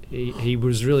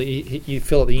was really... You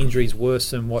felt like the injury's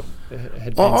worse than what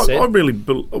had been said? I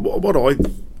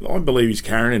believe he's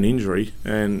carrying an injury,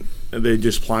 and they're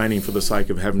just playing him for the sake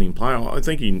of having him play. I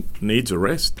think he needs a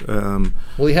rest. Well,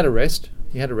 he had a rest.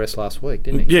 He had a rest last week,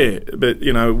 didn't he? Yeah, but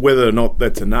whether or not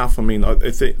that's enough, I mean, I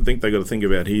think they got to think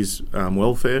about his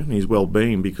welfare and his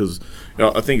well-being, because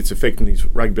I think it's affecting his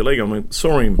rugby league. I mean,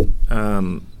 saw him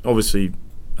obviously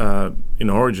in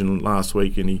Origin last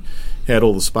week, and he had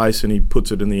all the space and he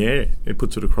puts it in the air. He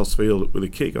puts it across field with a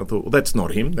kick. I thought, well, that's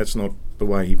not him. That's not the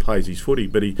way he plays his footy.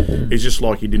 But he's just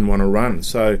like he didn't want to run.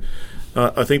 So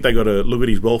I think they got to look at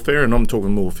his welfare, and I'm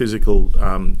talking more physical.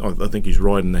 I think he's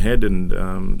right in the head, and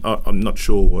I'm not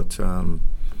sure what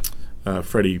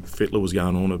Freddie Fittler was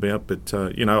going on about. But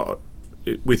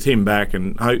with him back,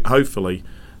 and hopefully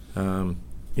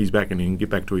he's back and he can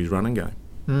get back to his running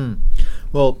game.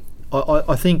 Well,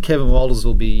 I think Kevin Walters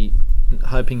will be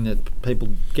hoping that people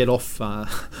get off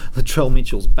Latrell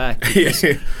Mitchell's back.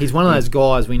 He's one of those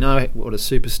guys, we know what a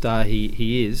superstar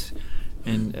he is,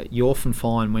 and you often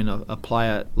find when a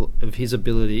player of his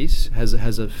abilities has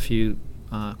a few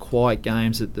quiet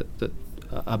games that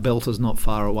a belter's not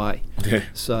far away. Yeah.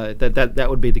 So that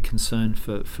would be the concern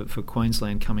for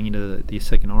Queensland coming into the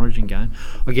second Origin game.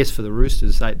 I guess for the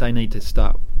Roosters, they need to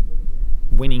start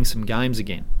winning some games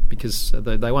again, because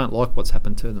they won't like what's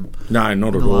happened to them. No, not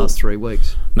at all. In the last 3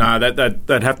 weeks. No,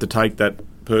 they'd have to take that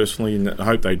personally, and I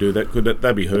hope they do that, because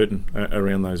they'd be hurting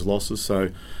around those losses.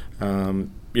 So,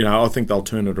 I think they'll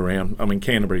turn it around. I mean,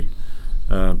 Canterbury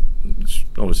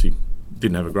obviously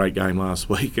didn't have a great game last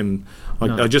week, and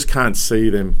I just can't see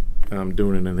them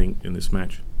doing anything in this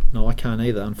match. No, I can't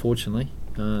either, unfortunately.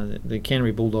 The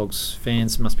Canterbury Bulldogs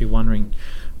fans must be wondering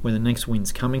where the next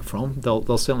win's coming from.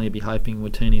 They'll certainly be hoping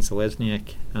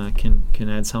Watene-Zelezniak can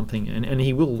add something, and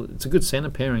he will. It's a good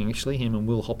centre pairing, actually, him and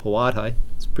Will Hopewade.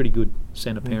 It's a pretty good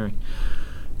centre pairing.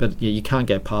 But you can't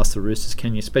go past the Roosters,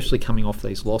 can you? Especially coming off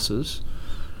these losses,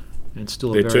 and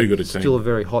still a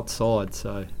very hot side.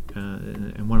 So,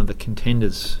 and one of the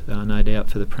contenders, no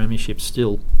doubt, for the premiership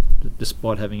still.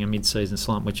 despite having a mid-season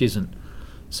slump, which isn't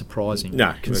surprising,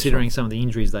 no, considering some of the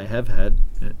injuries they have had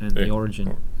and the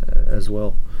Origin as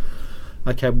well.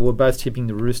 Okay, well, we're both tipping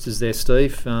the Roosters there,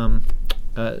 Steve.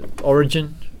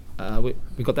 Origin,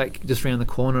 we got that just around the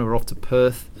corner. We're off to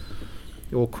Perth.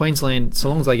 Well, Queensland, so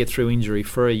long as they get through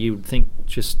injury-free, you would think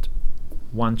just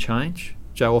one change.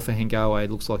 Joe Offahengawe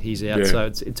looks like he's out, so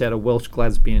it's out of Welsh,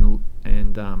 Glasby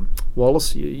and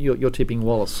Wallace. You're tipping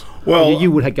Wallace. Well, you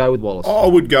would go with Wallace. I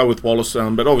would go with Wallace,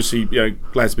 but obviously,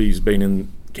 Glasby's been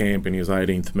in camp and he was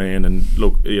 18th man, and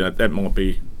look, that might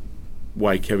be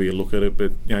way Kevy to look at it,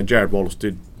 but Jared Wallace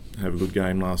did have a good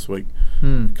game last week,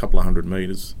 a couple of 100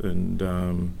 metres, and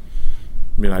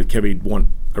Kevy want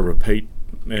a repeat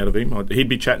out of him. He'd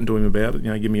be chatting to him about it.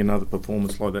 Give me another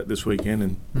performance like that this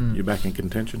weekend, and you're back in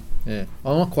contention. Yeah,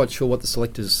 I'm not quite sure what the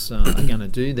selectors are going to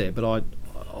do there, but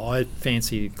I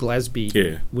fancy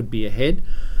Glasby would be ahead,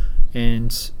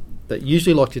 and they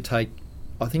usually like to take.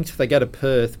 I think if they go to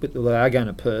Perth, but they are going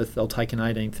to Perth, they'll take an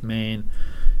 18th man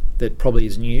that probably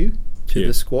is new to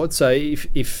the squad. So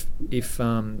if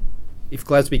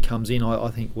Glasby comes in, I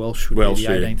think Welsh would be the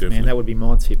 18th man. That would be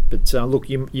my tip. But look,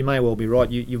 you may well be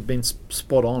right. You've been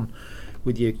spot on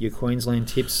with your Queensland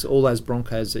tips. All those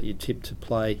Broncos that you tipped to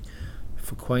play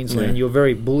for Queensland, you were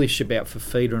very bullish about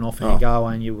Fafita and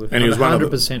Offahengawe, and you were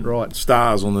 100% right.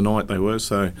 Stars on the night they were.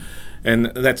 So, and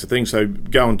that's the thing. So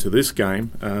going to this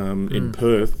game in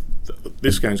Perth,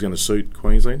 this game's going to suit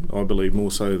Queensland, I believe,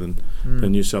 more so than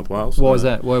New South Wales. Why is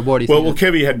that? Why do you think? Well,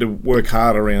 Kevy had to work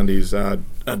hard around his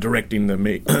directing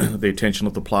the attention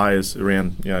of the players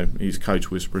around his coach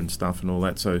whisper and stuff and all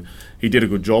that. So he did a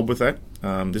good job with that.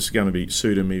 This is going to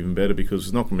suit him even better because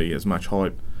there's not going to be as much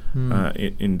hype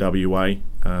in WA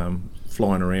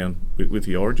flying around with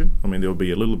the Origin. I mean, there'll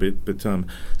be a little bit, but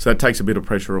so it takes a bit of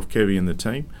pressure off Kevy and the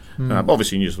team.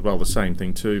 Obviously, New South Wales the same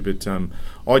thing too, but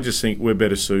I just think we're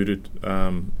better suited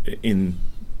in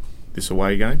this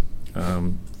away game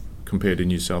compared to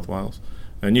New South Wales.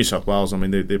 New South Wales, I mean,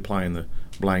 they're playing the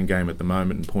blame game at the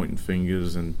moment and pointing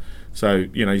fingers, and so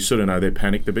you sort of know they're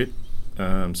panicked a bit.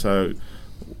 So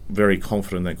very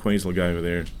confident that Queensland will go over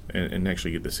there and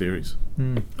actually get the series.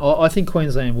 I think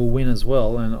Queensland will win as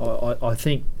well, and I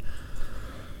think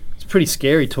it's pretty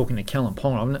scary talking to Callum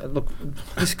Ponga. Look,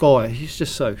 this guy, he's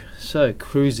just so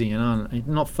cruisy and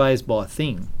not fazed by a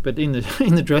thing. But in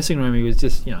the dressing room, he was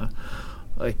just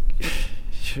like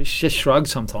just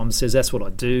shrugs sometimes, says that's what I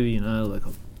do. Like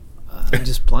I'm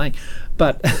just playing.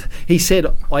 But he said,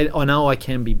 I know I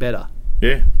can be better.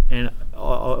 Yeah. And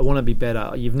I want to be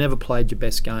better. You've never played your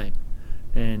best game,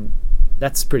 and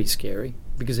that's pretty scary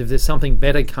because if there's something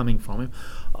better coming from him,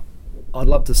 I'd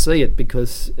love to see it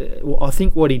because I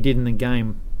think what he did in the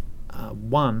game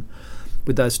one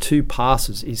with those two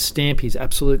passes is stamp his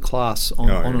absolute class on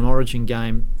an Origin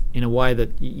game in a way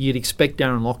that you'd expect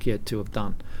Darren Lockyer to have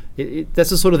done.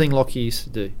 That's the sort of thing Lockyer used to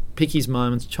do. Pick his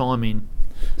moments, chime in,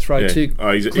 throw two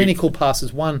clinical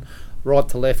passes, one right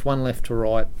to left, one left to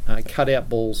right, cut out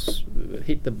balls,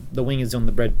 hit the wingers on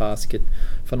the breadbasket.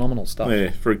 Phenomenal stuff.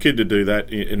 Yeah, for a kid to do that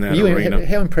in that arena.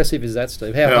 How impressive is that,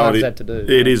 Steve? How hard is that to do?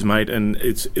 It is, mate, and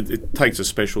it takes a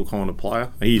special kind of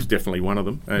player. He's definitely one of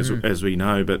them, as we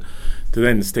know, but to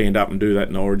then stand up and do that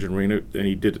in Origin arena, and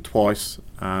he did it twice,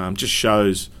 just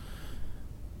shows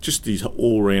just his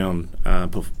all-round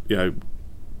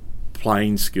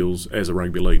playing skills as a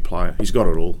rugby league player. He's got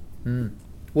it all.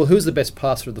 Well, who's the best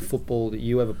passer of the football that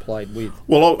you ever played with?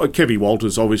 Well, Kevy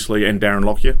Walters, obviously, and Darren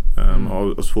Lockyer. I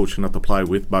was fortunate enough to play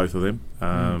with both of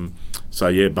them. So,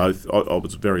 yeah, both. I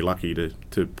was very lucky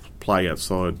to play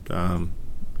outside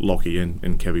Lockyer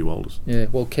and Kevy Walters. Yeah,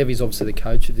 well, Kevy's obviously the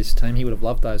coach of this team. He would have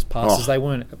loved those passes. They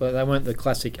weren't the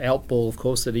classic out ball, of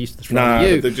course, that he used to throw at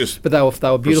you. But they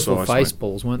were beautiful face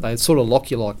balls, weren't they? Sort of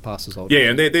Lockyer-like passes. Yeah,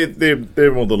 and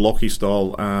they're more the Lockyer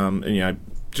style, and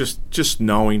just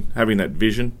knowing, having that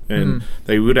vision, and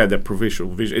they would have that professional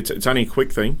vision. It's only a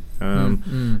quick thing,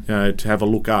 to have a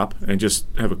look up and just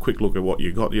have a quick look at what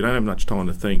you got. You don't have much time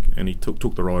to think, and he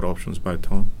took the right options both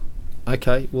times.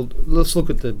 Okay, well, let's look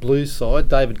at the Blues side.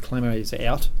 David Clemmer is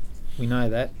out. We know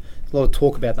that. There's a lot of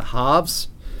talk about the halves.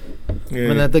 Yeah.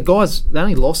 I mean, the guys, they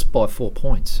only lost by 4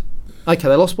 points. Okay,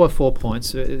 they lost by 4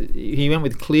 points. He went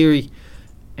with Cleary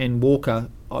and Walker.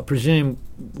 I presume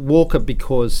Walker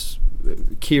because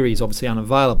Keary's obviously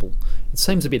unavailable. It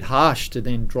seems a bit harsh to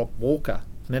then drop Walker.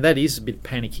 Now that is a bit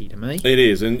panicky to me. It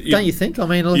is, and don't you think? I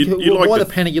mean, why the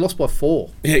panic? You lost by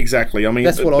 4. Yeah, exactly. I mean,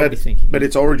 that's what I'd be thinking. But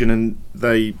it's Origin, and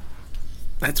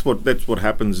that's what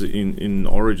happens in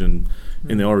Origin.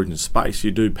 In the Origin space,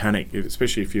 you do panic,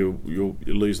 especially if you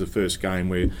lose the first game,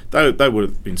 where they would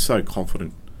have been so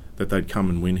confident that they'd come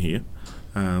and win here.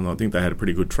 I think they had a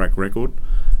pretty good track record,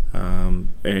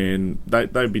 and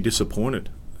they'd be disappointed,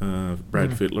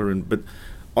 Brad Fittler. But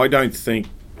I don't think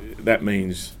that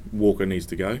means Walker needs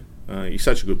to go. He's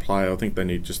such a good player. I think they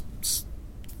need to just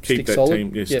keep that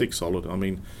team, stick solid. I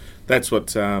mean, that's what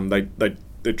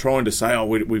they're trying to say. Oh,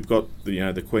 we've got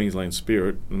the Queensland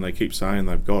spirit, and they keep saying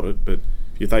they've got it. But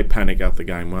if they panic after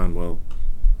game one, well,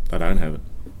 they don't have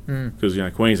it, because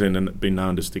Queensland have been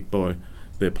known to stick by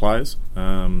their players.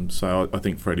 So I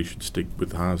think Freddie should stick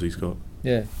with the halves he's got.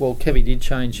 Yeah, well, Kevy did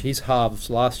change his halves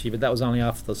last year, but that was only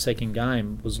after the second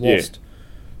game was lost.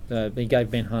 He gave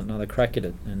Ben Hunt another crack at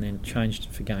it and then changed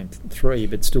it for game 3,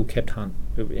 but still kept Hunt,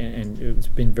 and it's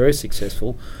been very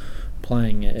successful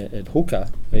playing at hooker,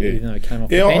 even though he came off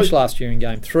the bench last year in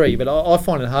game 3. But I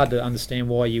find it hard to understand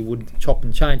why you would chop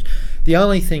and change. The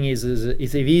only thing is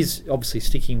if he's obviously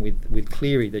sticking with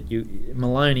Cleary, that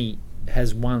Maloney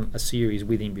has won a series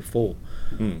with him before.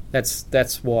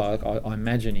 That's why I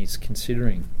imagine he's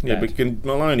considering that. But can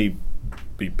Maloney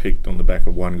be picked on the back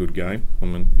of one good game? I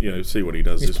mean, see what he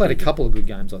does. He's played a couple of good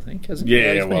games, I think, hasn't he?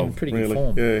 He's been in pretty good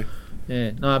form. Yeah.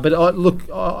 No, but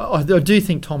I do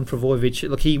think Tom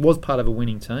Trbojevic, he was part of a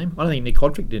winning team. I don't think Nick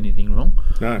Hodrick did anything wrong.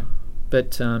 No.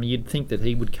 But you'd think that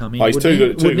he would come in. He's too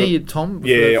good. Wouldn't he, Tom?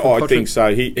 Yeah, I think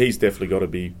so. He's definitely got to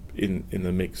be in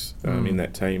the mix in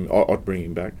that team. I'd bring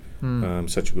him back.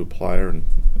 Such a good player,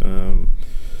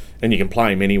 and you can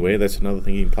play him anywhere. That's another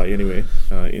thing. You can play anywhere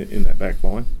in that back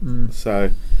line.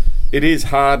 So it is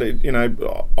hard.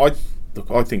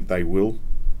 I think they will.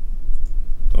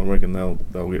 I reckon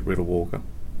they'll get rid of Walker,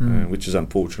 which is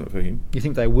unfortunate for him. You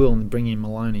think they will and bring in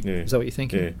Maloney? Yeah. Is that what you're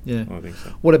thinking? Yeah, I think so.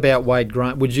 What about Wade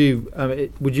Graham? Would you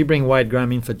bring Wade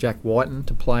Graham in for Jack Whiten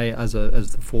to play as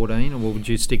the 14, or would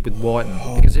you stick with Whiten?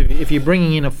 Because if you're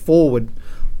bringing in a forward,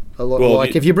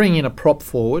 if you're bringing in a prop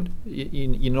forward,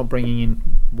 you're not bringing in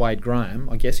Wade Graham.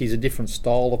 I guess he's a different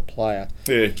style of player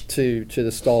to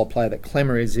the style of player that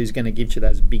Clemmer is, who's going to give you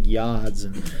those big yards.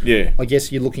 And I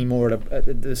guess you're looking more at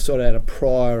a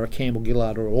Pryor, a Campbell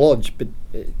Gillard, or a Lodge. But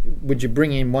would you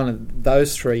bring in one of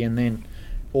those three and then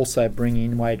also bring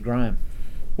in Wade Graham?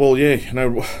 Well,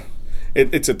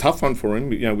 it's a tough one for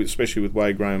him, especially with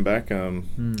Wade Graham back.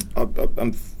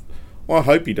 I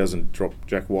hope he doesn't drop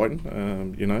Jack Whiten,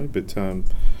 but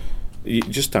you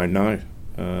just don't know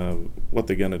what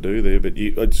they're going to do there. But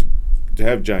to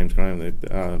have James Graham there,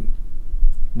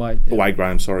 Wade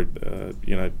Graham, sorry, I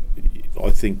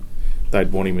think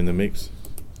they'd want him in the mix.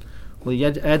 Well, he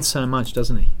adds so much,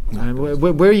 doesn't he?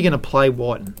 Where are you going to play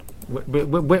Whiten?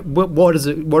 Why does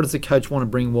the coach want to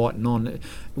bring Whiten on? It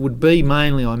would be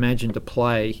mainly, I imagine, to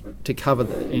cover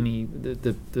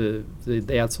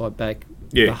the outside back.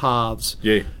 The halves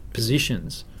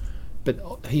positions, but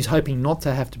he's hoping not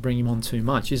to have to bring him on too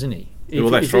much, isn't he?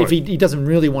 If he doesn't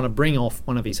really want to bring off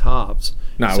one of his halves,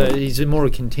 he's more a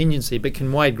contingency. But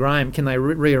can they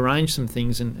rearrange some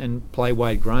things and play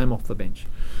Wade Graham off the bench?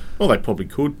 Well, they probably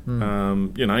could.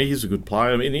 He's a good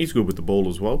player. I mean, he's good with the ball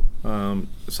as well.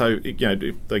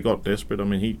 If they got desperate, I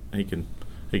mean, he can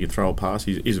throw a pass.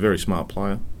 He's a very smart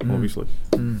player, obviously.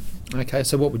 Okay,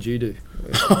 so what would you do?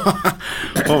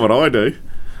 What would I do?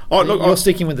 You're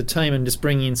sticking with the team and just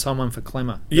bringing in someone for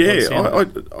Clemmer. I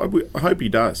hope he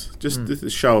does. Just to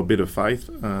show a bit of faith,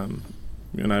 in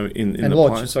the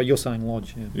Lodge. players. So you're saying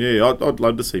Lodge, I'd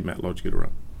love to see Matt Lodge get a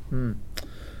run.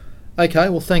 Okay,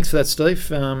 well, thanks for that, Steve.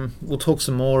 We'll talk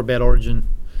some more about Origin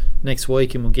next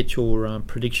week, and we'll get your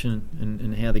prediction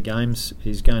and how the games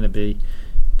is going to be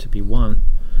won.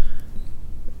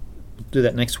 We'll do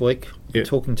that next week. Yeah.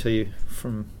 Talking to you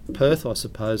from Perth, I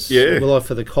suppose. Yeah. Will I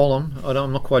for the column?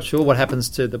 I'm not quite sure what happens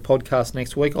to the podcast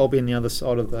next week. I'll be on the other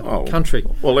side of the country.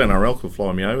 Well, NRL could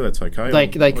fly me over. That's okay. They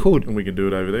could. And we could do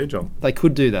it over there, John. They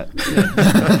could do that. You're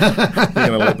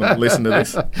going to let them listen to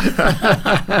this?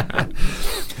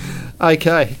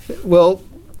 Okay. Well,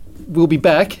 we'll be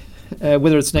back.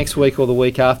 Whether it's next week or the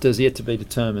week after is yet to be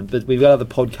determined. But we've got other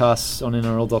podcasts on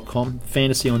NRL.com.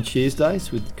 Fantasy on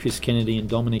Tuesdays with Chris Kennedy and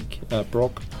Dominic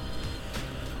Brock.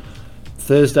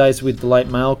 Thursdays with the Late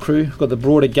Mail crew. We've got the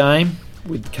Broader Game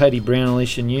with Katie Brown and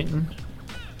Alicia Newton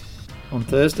on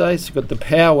Thursdays. We've got the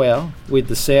Powwow with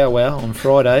the Sowwow on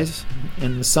Fridays.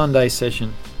 And the Sunday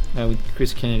session with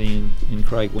Chris Kennedy and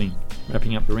Craig Wing.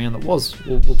 Wrapping up the round that was.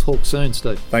 We'll talk soon,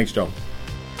 Steve. Thanks, John.